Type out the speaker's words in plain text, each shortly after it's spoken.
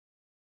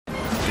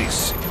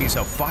This is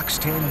a Fox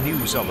 10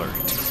 News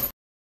Alert.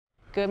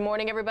 Good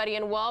morning, everybody,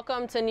 and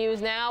welcome to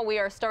News Now. We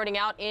are starting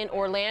out in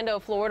Orlando,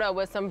 Florida,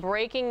 with some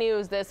breaking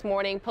news this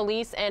morning.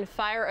 Police and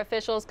fire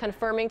officials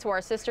confirming to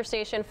our sister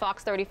station,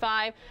 Fox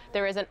 35,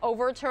 there is an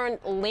overturned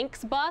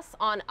Lynx bus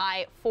on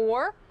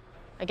I-4.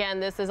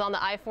 Again, this is on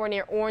the I-4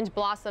 near Orange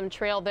Blossom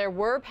Trail. There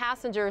were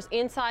passengers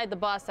inside the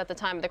bus at the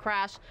time of the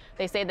crash.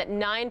 They say that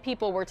 9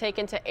 people were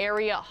taken to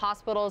area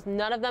hospitals,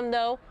 none of them,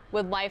 though,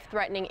 with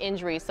life-threatening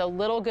injuries. So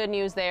little good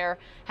news there.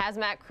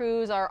 Hazmat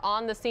crews are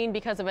on the scene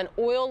because of an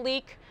oil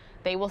leak.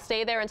 They will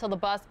stay there until the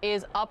bus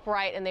is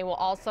upright, and they will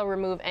also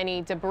remove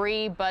any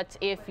debris. But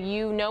if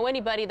you know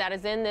anybody that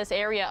is in this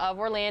area of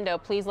Orlando,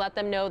 please let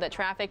them know that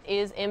traffic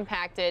is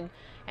impacted,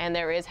 and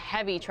there is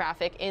heavy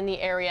traffic in the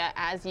area,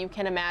 as you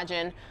can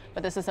imagine.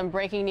 But this is some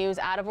breaking news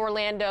out of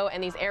Orlando,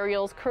 and these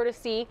aerials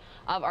courtesy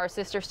of our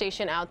sister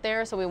station out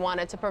there. So we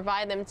wanted to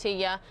provide them to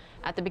you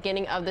at the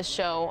beginning of the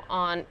show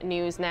on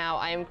News Now.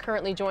 I am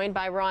currently joined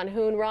by Ron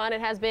Hoon. Ron,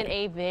 it has been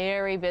a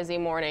very busy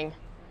morning.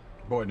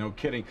 Boy, no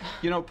kidding.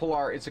 You know,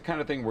 Pilar, it's the kind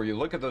of thing where you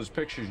look at those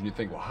pictures and you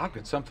think, well, how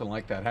could something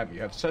like that happen?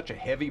 You have such a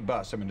heavy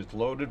bus. I mean, it's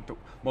loaded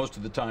most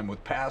of the time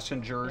with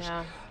passengers,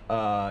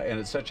 and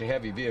it's such a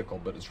heavy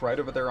vehicle, but it's right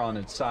over there on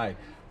its side.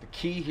 The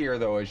key here,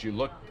 though, as you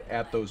look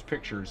at those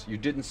pictures, you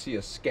didn't see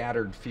a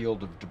scattered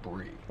field of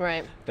debris.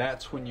 Right.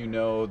 That's when you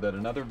know that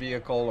another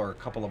vehicle or a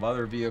couple of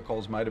other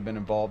vehicles might have been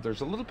involved. There's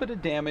a little bit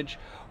of damage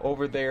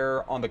over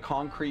there on the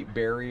concrete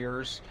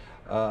barriers.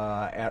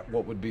 At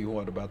what would be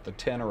about the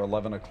 10 or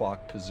 11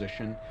 o'clock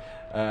position,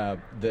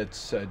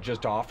 that's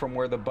just off from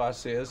where the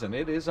bus is, and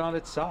it is on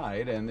its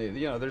side, and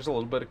you know, there's a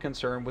little bit of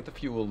concern with the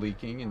fuel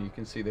leaking, and you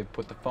can see they've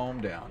put the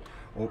foam down.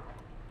 Well,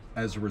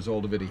 as a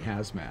result of it, he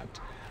hazmat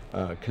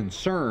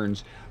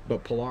concerns.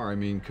 But Pilar, I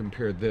mean,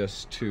 compare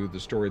this to the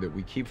story that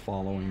we keep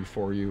following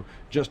for you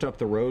just up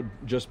the road,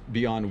 just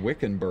beyond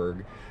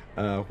Wickenburg,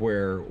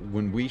 where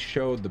when we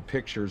showed the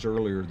pictures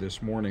earlier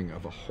this morning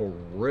of a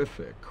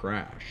horrific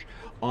crash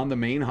on the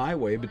main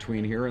highway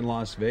between here and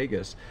Las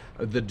Vegas,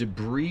 the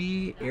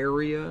debris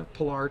area,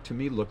 Pilar, to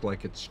me looked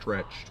like it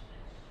stretched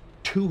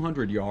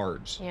 200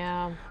 yards.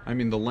 Yeah. I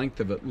mean, the length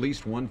of at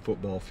least one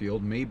football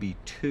field, maybe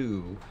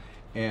 2.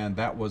 And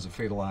that was a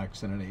fatal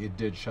accident. It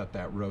did shut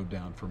that road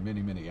down for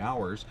many, many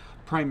hours.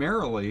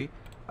 Primarily,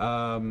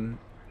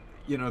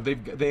 you know,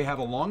 they have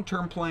a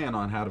long-term plan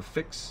on how to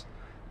fix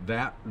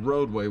that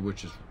roadway,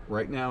 which is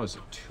right now is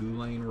a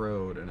 2-lane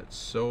road, and it's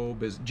so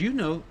busy. Do you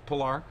know,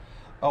 Pilar?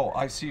 Oh,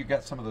 I see you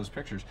got some of those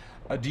pictures.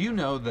 Do you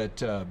know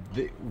that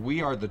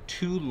we are the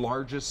 2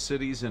 largest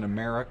cities in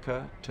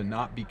America to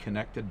not be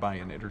connected by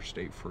an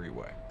interstate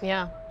freeway?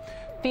 Yeah.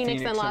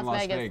 Phoenix and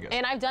Las Vegas.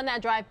 And I've done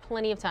that drive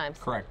plenty of times.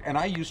 Correct. And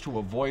I used to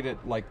avoid it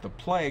like the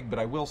plague, but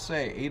I will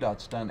say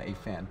ADOT's done a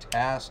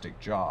fantastic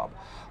job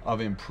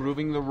of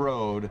improving the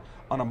road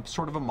on a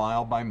sort of a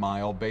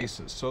mile-by-mile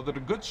basis, so that a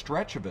good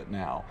stretch of it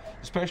now,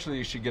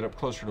 especially as you get up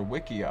closer to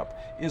Wickiup,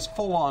 is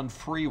full-on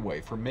freeway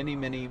for many,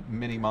 many,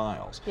 many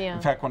miles. Yeah.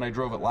 In fact, when I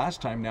drove it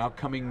last time now,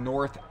 coming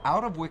north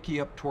out of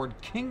Wickiup toward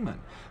Kingman,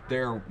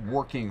 they're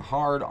working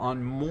hard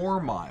on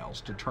more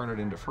miles to turn it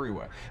into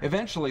freeway.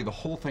 Eventually, the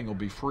whole thing will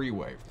be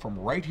freeway from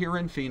right here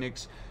in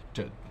Phoenix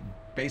to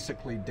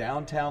basically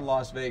downtown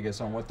Las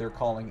Vegas on what they're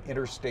calling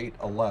Interstate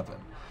 11.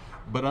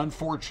 But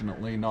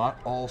unfortunately, not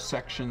all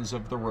sections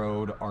of the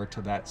road are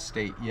to that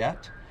state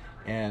yet.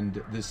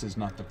 And this is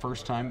not the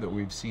first time that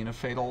we've seen a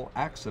fatal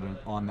accident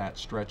on that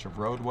stretch of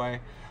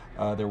roadway.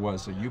 There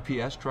was a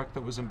UPS truck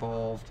that was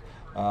involved.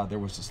 There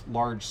was this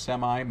large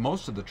semi.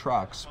 Most of the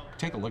trucks,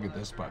 take a look at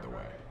this, by the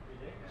way.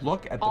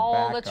 Look at the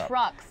all the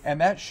trucks. And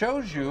that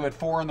shows you at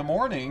 4 in the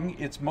morning,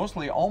 it's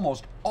mostly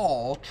almost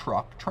all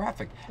truck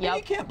traffic. Yep.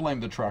 And you can't blame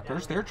the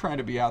truckers. They're trying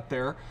to be out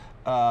there,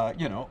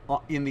 you know,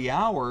 in the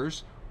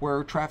hours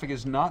where traffic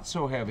is not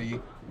so heavy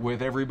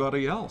with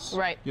everybody else.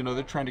 Right. You know,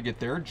 they're trying to get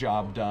their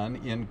job done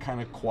in kind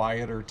of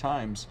quieter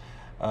times.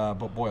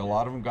 But boy, a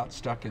lot of them got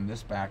stuck in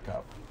this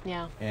backup.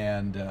 Yeah.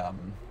 And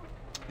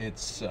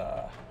it's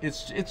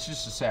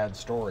just a sad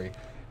story.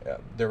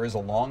 There is a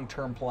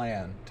long-term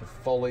plan to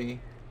fully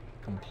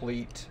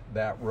complete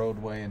that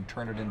roadway and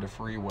turn it into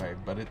freeway,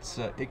 but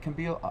it can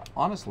be,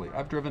 honestly,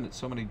 I've driven it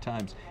so many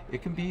times,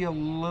 it can be a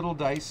little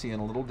dicey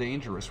and a little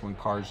dangerous when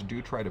cars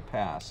do try to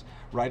pass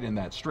right in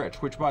that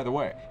stretch, which, by the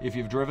way, if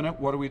you've driven it,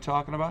 what are we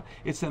talking about?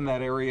 It's in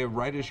that area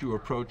right as you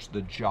approach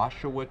the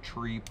Joshua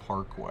Tree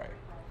Parkway.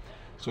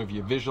 So if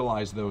you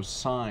visualize those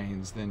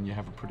signs, then you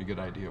have a pretty good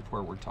idea of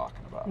where we're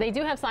talking about. They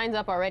do have signs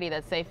up already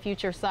that say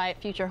future site,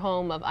 future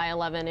home of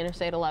I-11,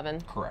 Interstate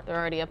 11. Correct. They're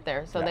already up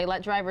there. So they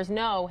let drivers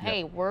know,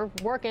 hey, we're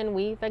working,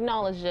 we've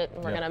acknowledged it,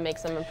 and we're going to make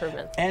some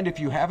improvements. And if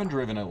you haven't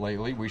driven it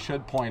lately, we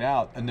should point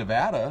out,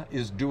 Nevada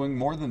is doing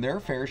more than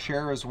their fair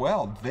share as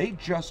well. They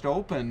just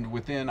opened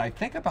within, I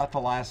think, about the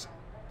last,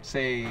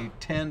 say,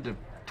 10 to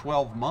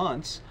 12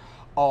 months,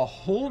 a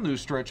whole new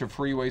stretch of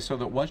freeway, so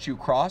that once you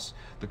cross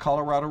the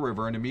Colorado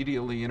River and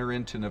immediately enter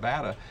into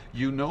Nevada,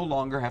 you no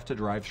longer have to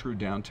drive through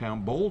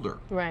downtown Boulder.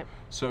 Right.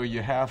 So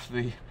you have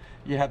the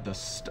You had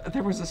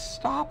there was a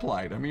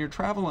stoplight. I mean, you're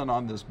traveling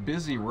on this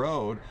busy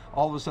road.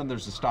 All of a sudden,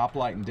 there's a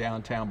stoplight in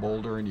downtown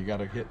Boulder, and you got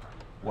to hit,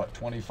 what,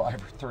 25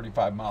 or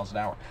 35 miles an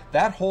hour.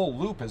 That whole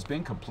loop has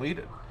been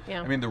completed.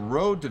 Yeah. I mean, the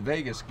road to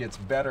Vegas gets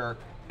better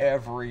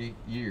every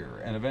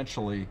year, and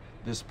eventually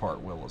this part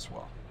will as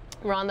well.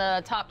 We're on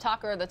the top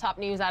talker, the top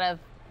news out of,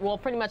 well,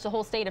 pretty much the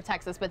whole state of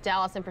Texas, but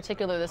Dallas in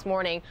particular this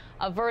morning.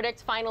 A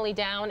verdict finally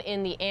down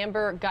in the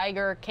Amber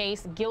Guyger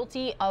case,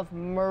 guilty of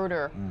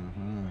murder.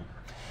 Mm-hmm.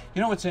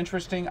 You know what's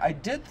interesting? I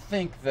did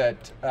think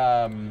that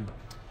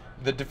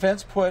the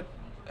defense put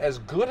as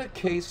good a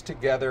case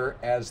together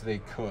as they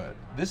could.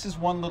 This is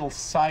one little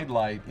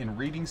sidelight in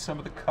reading some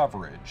of the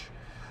coverage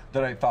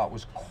that I thought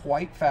was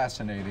quite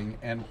fascinating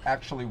and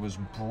actually was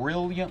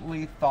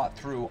brilliantly thought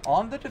through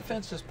on the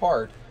defense's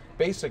part,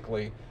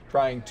 basically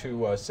trying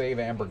to save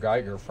Amber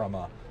Guyger from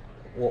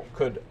what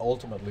could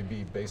ultimately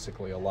be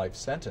basically a life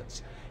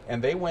sentence.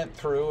 And they went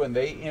through and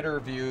they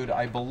interviewed,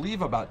 I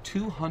believe, about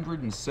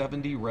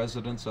 270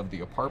 residents of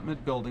the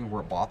apartment building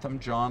where Botham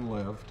Jean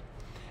lived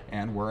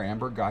and where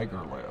Amber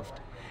Guyger lived.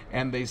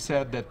 And they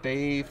said that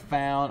they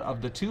found,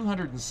 of the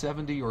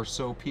 270 or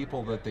so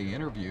people that they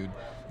interviewed,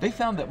 they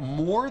found that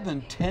more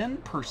than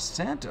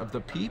 10% of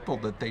the people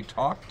that they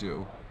talked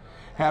to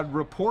had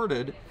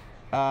reported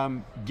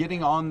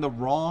getting on the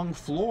wrong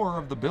floor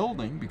of the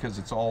building, because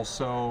it's all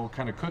so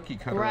kind of cookie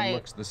cutter and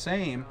looks the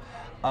same,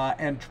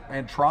 and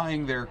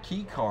trying their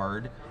key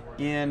card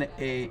in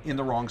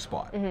the wrong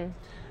spot. Mm-hmm.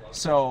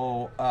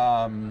 So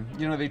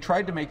you know, they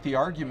tried to make the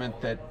argument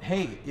that,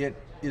 hey, it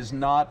is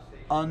not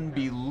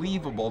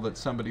unbelievable that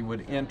somebody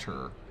would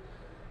enter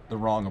the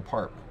wrong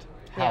apartment.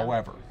 Yeah.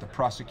 However, the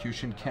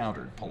prosecution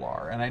countered,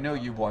 Pilar, and I know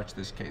you've watched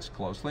this case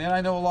closely, and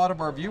I know a lot of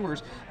our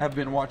viewers have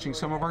been watching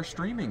some of our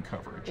streaming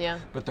coverage. Yeah.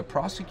 But the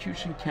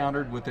prosecution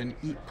countered with an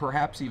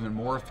perhaps even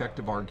more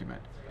effective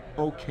argument.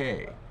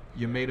 Okay,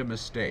 you made a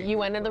mistake. You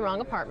went in the wrong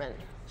apartment.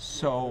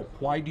 So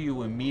why do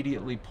you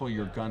immediately pull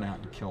your gun out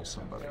and kill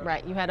somebody?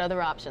 Right, you had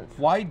other options.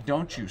 Why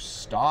don't you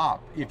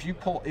stop? If you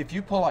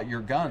pull out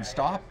your gun,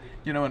 stop,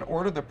 you know, and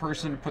order the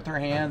person to put their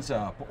hands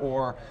up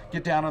or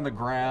get down on the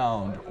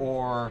ground,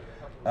 or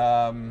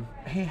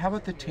hey, how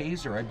about the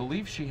taser? I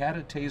believe she had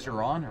a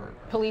taser on her.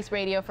 Police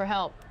radio for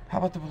help. How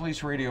about the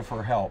police radio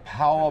for help?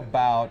 How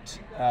about,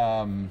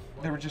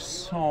 there were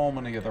just so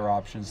many other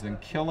options than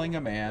killing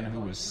a man who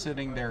was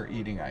sitting there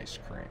eating ice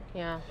cream.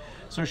 Yeah.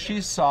 So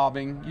she's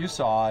sobbing. You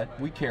saw it.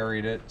 We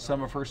carried it.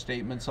 Some of her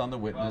statements on the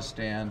witness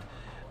stand.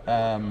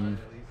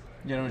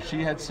 You know,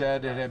 she had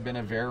said it had been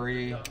a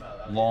very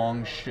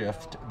long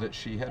shift that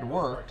she had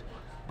worked.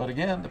 But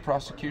again, the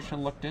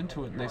prosecution looked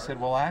into it and they said,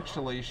 well,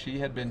 actually, she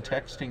had been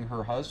texting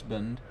her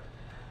husband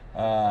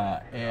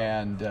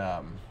and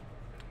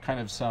kind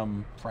of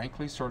some,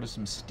 frankly, sort of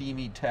some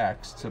steamy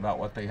texts about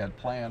what they had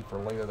planned for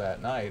later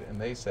that night.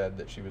 And they said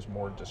that she was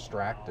more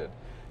distracted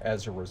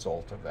as a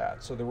result of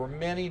that. So there were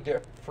many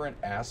different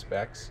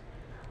aspects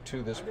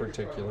to this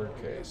particular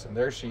case. And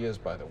there she is,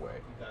 by the way,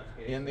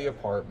 in the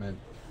apartment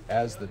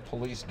as the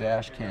police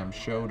dash cam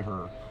showed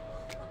her,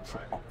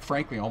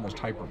 frankly, almost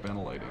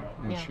hyperventilating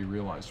when she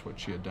realized what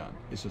she had done.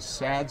 It's a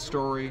sad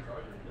story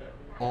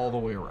all the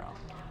way around.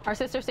 Our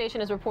sister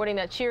station is reporting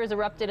that cheers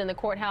erupted in the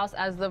courthouse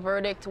as the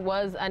verdict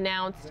was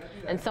announced,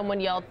 and someone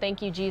yelled,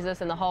 "Thank you,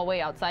 Jesus," in the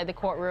hallway outside the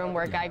courtroom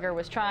where Guyger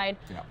was tried.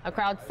 Yeah. A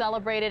crowd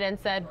celebrated and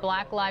said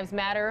Black Lives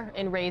Matter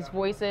and raised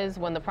voices.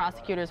 When the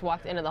prosecutors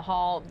walked into the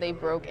hall, they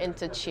broke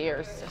into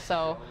cheers.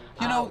 So,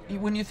 you know,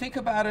 when you think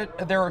about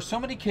it, there are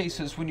so many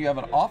cases when you have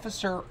an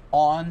officer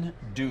on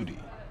duty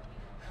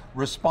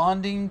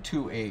responding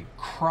to a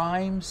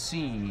crime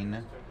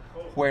scene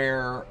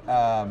where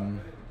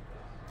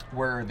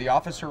the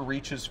officer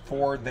reaches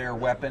for their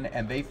weapon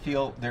and they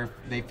feel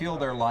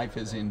their life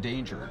is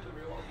endangered.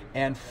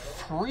 And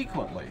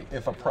frequently,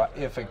 if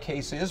a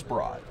case is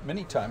brought,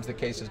 many times the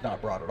case is not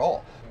brought at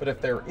all, but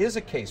if there is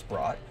a case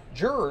brought,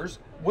 jurors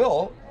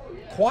will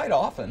quite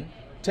often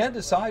tend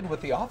to side with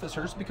the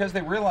officers because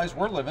they realize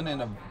we're living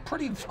in a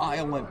pretty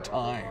violent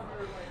time.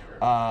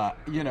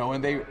 You know,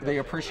 and they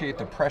appreciate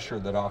the pressure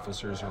that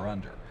officers are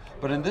under.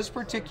 But in this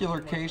particular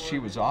case, she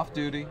was off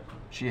duty.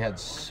 She had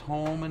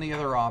so many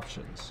other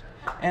options.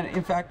 And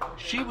in fact,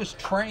 she was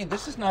trained.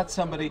 This is not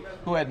somebody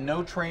who had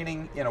no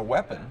training in a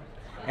weapon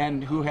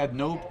and who had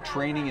no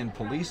training in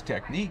police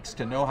techniques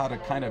to know how to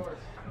kind of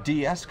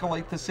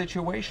de-escalate the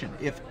situation.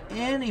 If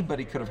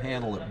anybody could have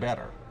handled it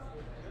better,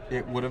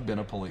 it would have been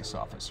a police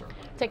officer.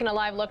 Taking a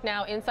live look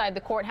now inside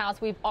the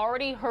courthouse. We've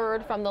already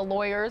heard from the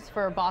lawyers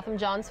for Botham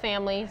Jean's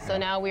family, so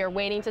now we are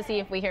waiting to see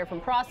if we hear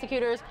from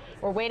prosecutors.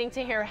 We're waiting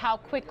to hear how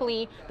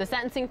quickly the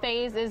sentencing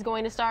phase is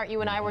going to start.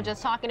 You and I were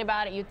just talking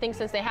about it. You'd think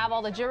since they have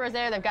all the jurors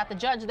there, they've got the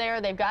judge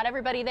there, they've got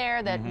everybody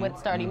there, that would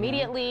start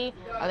immediately.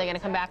 Are they going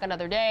to come back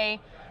another day?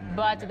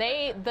 But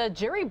the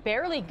jury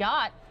barely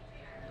got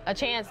a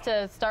chance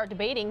to start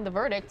debating the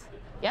verdict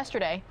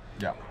yesterday.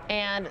 Yeah.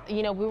 And,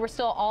 you know, we were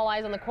still all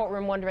eyes on the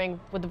courtroom wondering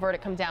would the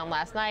verdict come down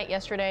last night,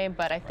 yesterday,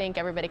 but I think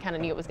everybody kind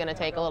of knew it was going to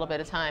take a little bit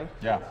of time.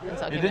 Yeah.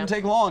 So it didn't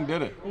take long,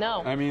 did it?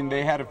 No. I mean,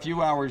 they had a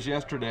few hours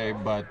yesterday,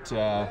 but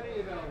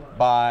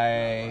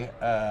by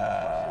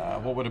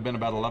what would have been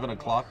about 11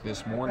 o'clock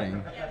this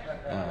morning,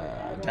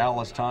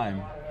 Dallas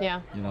time. Yeah.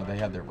 You know, they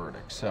had their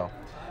verdict. So,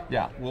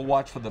 yeah, we'll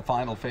watch for the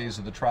final phase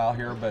of the trial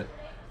here. But,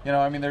 you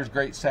know, I mean, there's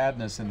great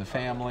sadness in the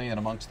family and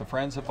amongst the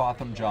friends of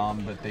Botham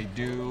Jean, but they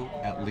do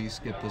at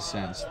least get the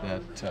sense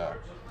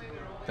that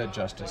that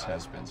justice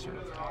has been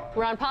served.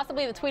 We're on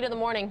possibly the tweet of the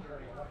morning.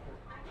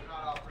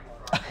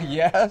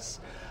 Yes,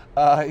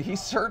 he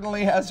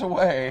certainly has a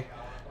way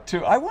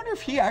to. I wonder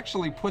if he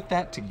actually put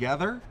that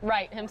together.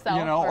 Right, himself.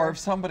 You know, or if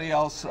somebody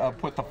else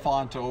put the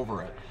font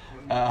over it.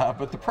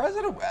 But the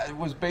president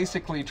was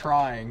basically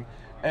trying.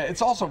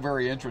 It's also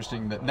very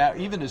interesting that now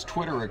even his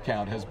Twitter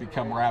account has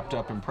become wrapped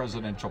up in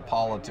presidential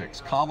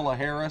politics. Kamala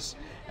Harris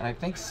and I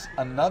think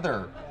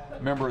another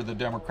member of the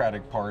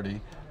Democratic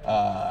Party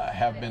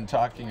have been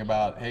talking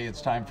about, hey,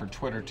 it's time for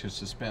Twitter to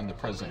suspend the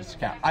president's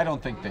account. I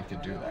don't think they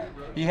could do that.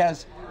 He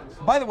has,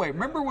 by the way,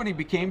 remember when he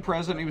became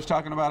president, he was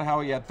talking about how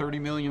he had 30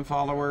 million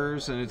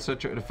followers and it's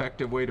such an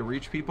effective way to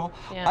reach people.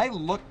 Yeah. I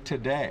looked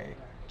today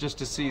just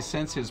to see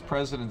since his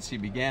presidency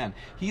began,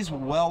 he's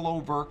well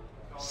over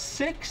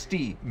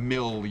 60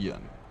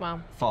 million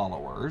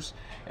followers.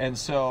 And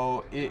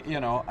so, you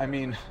know, I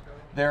mean,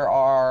 there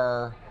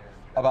are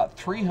about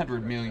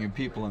 300 million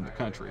people in the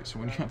country. So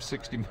when you have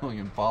 60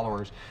 million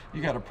followers,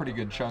 you got a pretty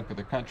good chunk of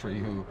the country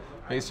who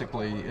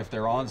basically, if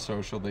they're on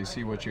social, they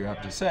see what you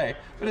have to say.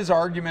 But his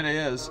argument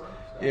is,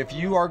 if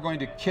you are going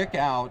to kick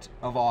out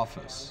of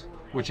office,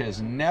 which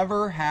has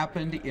never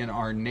happened in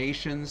our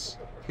nation's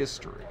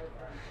history,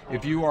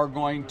 if you are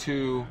going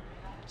to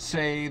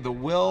say the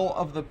will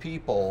of the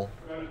people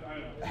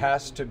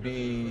has to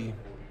be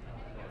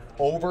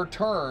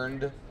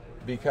overturned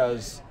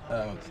because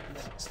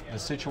the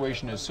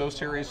situation is so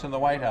serious in the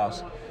White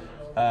House.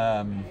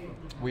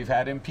 We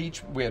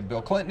had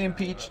Bill Clinton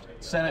impeached.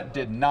 Senate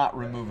did not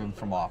remove him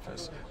from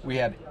office. We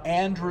had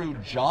Andrew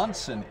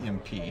Johnson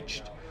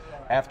impeached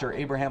after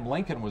Abraham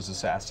Lincoln was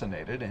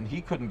assassinated, and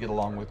he couldn't get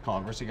along with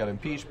Congress. He got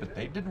impeached, but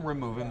they didn't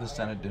remove him. The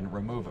Senate didn't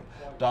remove him.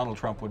 Donald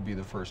Trump would be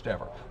the first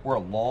ever. We're a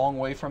long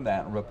way from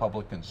that, and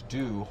Republicans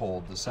do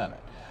hold the Senate.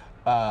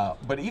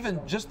 But even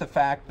just the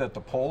fact that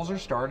the polls are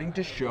starting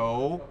to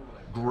show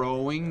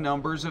growing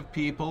numbers of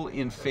people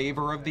in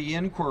favor of the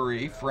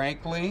inquiry,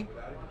 frankly,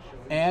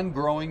 and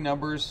growing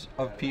numbers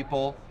of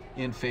people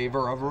in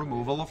favor of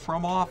removal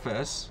from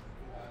office.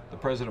 The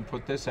president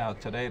put this out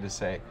today to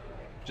say,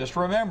 just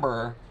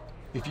remember,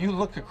 if you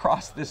look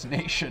across this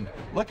nation,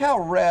 look how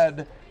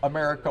red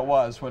America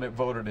was when it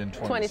voted in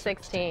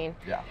 2016.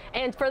 Yeah.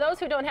 And for those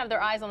who don't have their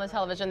eyes on the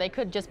television, they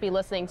could just be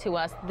listening to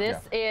us. This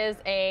is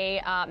a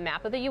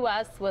map of the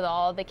U.S. with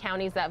all the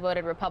counties that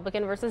voted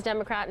Republican versus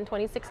Democrat in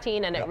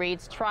 2016, and it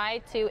reads, try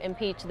to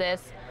impeach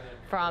this,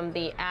 from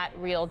the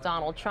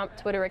 @RealDonaldTrump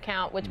Twitter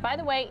account, which, by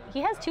the way, he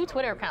has 2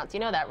 Twitter accounts. You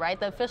know that, right?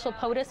 The official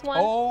POTUS one?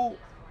 Oh,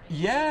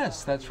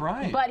 yes, that's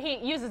right. But he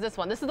uses this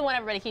one. This is the one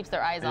everybody keeps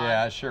their eyes on.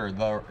 Yeah, sure.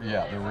 The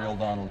real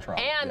Donald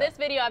Trump. And this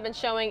video I've been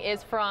showing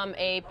is from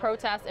a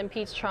protest,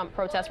 impeach Trump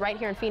protest right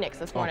here in Phoenix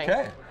this morning.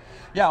 Okay.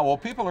 Yeah, well,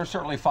 people are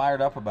certainly fired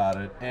up about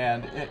it.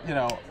 And, you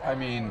know, I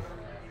mean,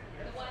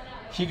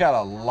 he got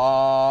a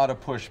lot of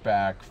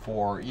pushback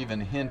for even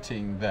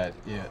hinting that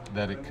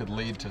it could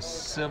lead to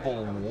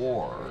civil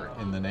war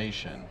in the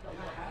nation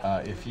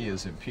if he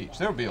is impeached.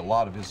 There would be a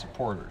lot of his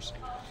supporters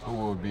who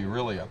would be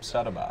really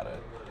upset about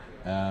it.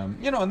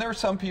 You know, and there are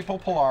some people,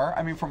 Pilar,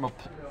 I mean, from a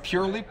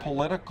purely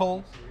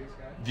political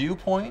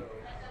viewpoint,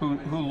 who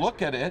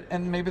look at it,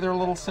 and maybe they're a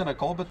little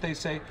cynical, but they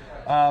say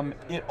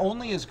it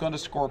only is going to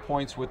score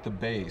points with the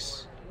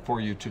base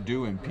for you to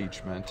do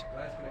impeachment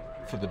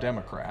for the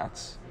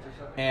Democrats.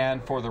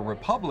 And for the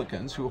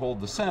Republicans who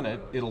hold the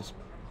Senate, it'll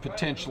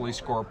potentially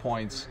score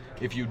points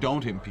if you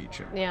don't impeach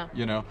him. Yeah.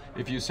 You know,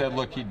 if you said,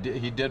 look,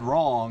 he did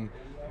wrong,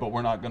 but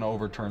we're not going to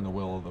overturn the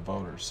will of the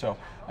voters. So,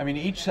 I mean,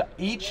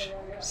 each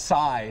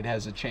side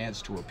has a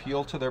chance to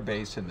appeal to their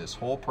base in this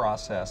whole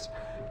process.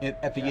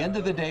 At the end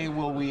of the day,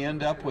 will we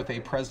end up with a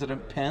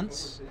President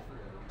Pence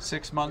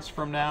 6 months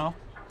from now?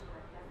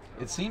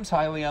 It seems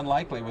highly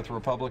unlikely, with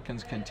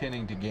Republicans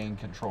continuing to gain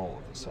control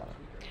of the Senate.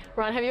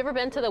 Ron, have you ever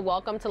been to the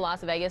Welcome to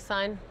Las Vegas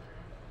sign?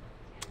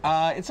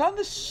 It's on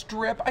the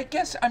Strip. I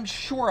guess, I'm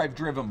sure I've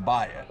driven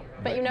by it.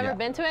 But you've never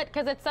been to it?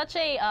 Because it's such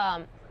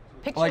a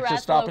picturesque like to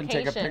stop location.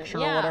 And take a picture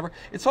or whatever.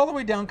 It's all the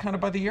way down kind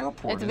of by the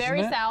airport, It's isn't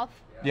very it? south.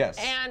 Yes.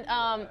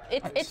 And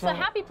it's a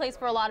happy place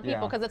for a lot of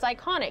people because it's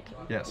iconic.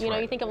 Yes, you know,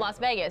 you think of Las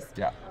Vegas.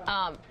 Yeah.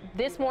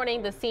 This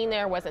morning, the scene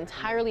there was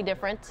entirely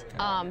different.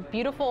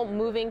 Beautiful,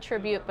 moving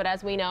tribute, but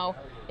as we know,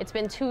 it's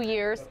been 2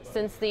 years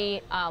since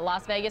the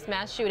Las Vegas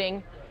mass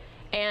shooting,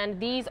 and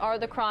these are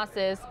the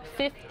crosses,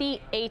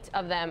 58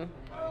 of them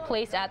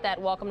placed at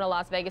that Welcome to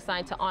Las Vegas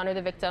sign to honor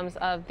the victims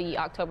of the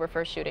October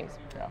 1st shootings.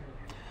 Yeah.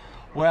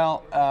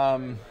 Well,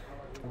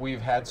 we've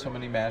had so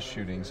many mass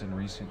shootings in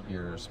recent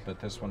years, but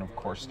this one, of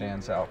course,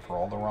 stands out for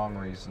all the wrong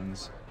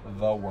reasons,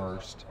 the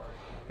worst.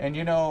 And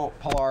you know,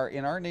 Pilar,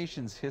 in our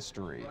nation's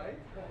history,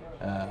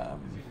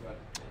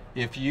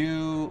 if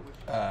you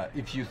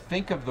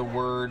think of the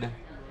word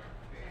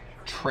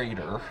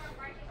traitor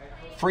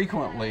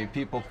frequently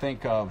people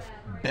think of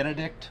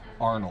Benedict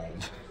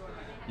Arnold,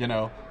 you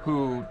know,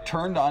 who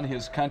turned on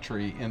his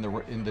country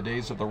in the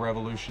days of the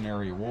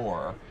Revolutionary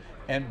War,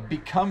 and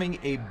becoming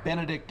a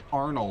Benedict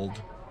Arnold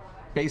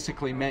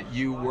basically meant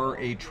you were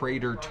a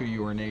traitor to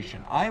your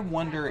nation. I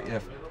wonder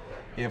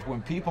if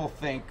when people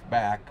think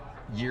back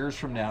years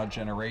from now,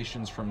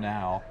 generations from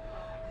now,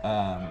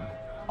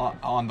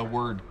 on the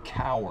word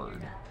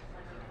coward,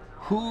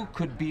 who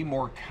could be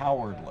more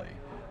cowardly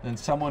than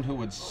someone who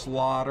would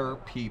slaughter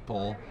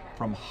people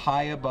from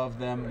high above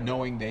them,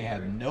 knowing they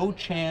had no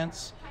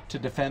chance to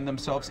defend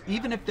themselves,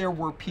 even if there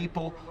were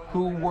people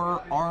who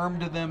were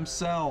armed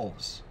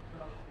themselves.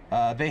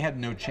 They had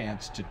no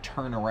chance to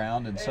turn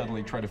around and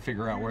suddenly try to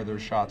figure out where their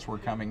shots were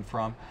coming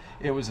from.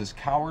 It was as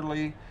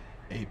cowardly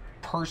a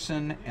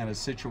person and a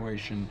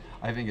situation,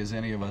 I think, as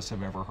any of us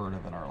have ever heard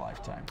of in our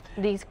lifetime.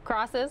 These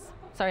crosses,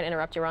 sorry to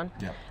interrupt you, Ron.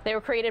 Yep. They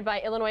were created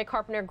by Illinois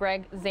carpenter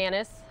Greg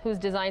Zanis, who's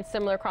designed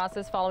similar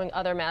crosses following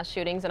other mass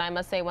shootings. And I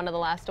must say, one of the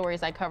last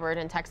stories I covered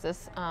in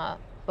Texas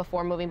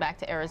before moving back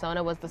to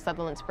Arizona was the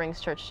Sutherland Springs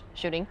church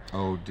shooting.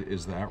 Oh,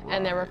 is that right?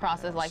 And there were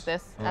crosses like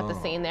this at the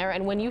scene there.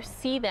 And when you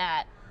see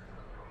that,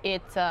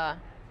 it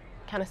kind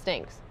of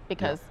stings,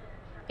 because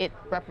it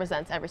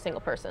represents every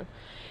single person.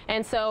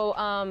 And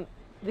so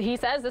he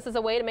says this is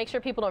a way to make sure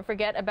people don't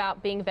forget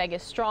about being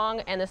Vegas strong,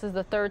 and this is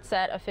the third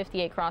set of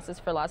 58 crosses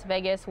for Las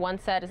Vegas. One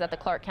set is at the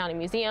Clark County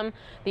Museum.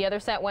 The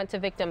other set went to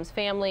victims'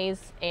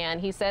 families,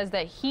 and he says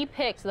that he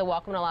picked the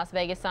Welcome to Las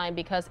Vegas sign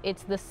because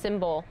it's the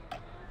symbol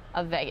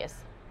of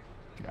Vegas.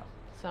 Yeah.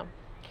 So,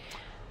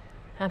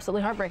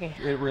 absolutely heartbreaking.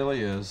 It really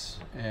is,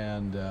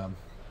 and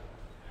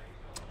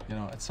you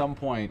know, at some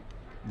point,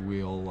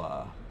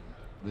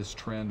 this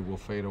trend will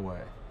fade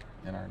away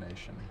in our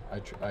nation.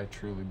 I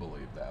truly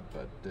believe that,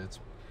 but it's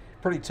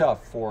pretty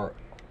tough for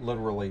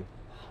literally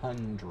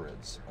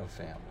hundreds of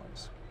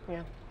families.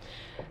 Yeah.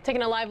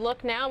 Taking a live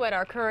look now at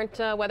our current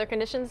weather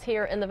conditions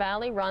here in the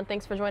Valley. Ron,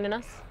 thanks for joining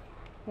us.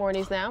 More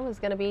News Now is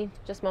going to be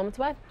just moments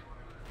away.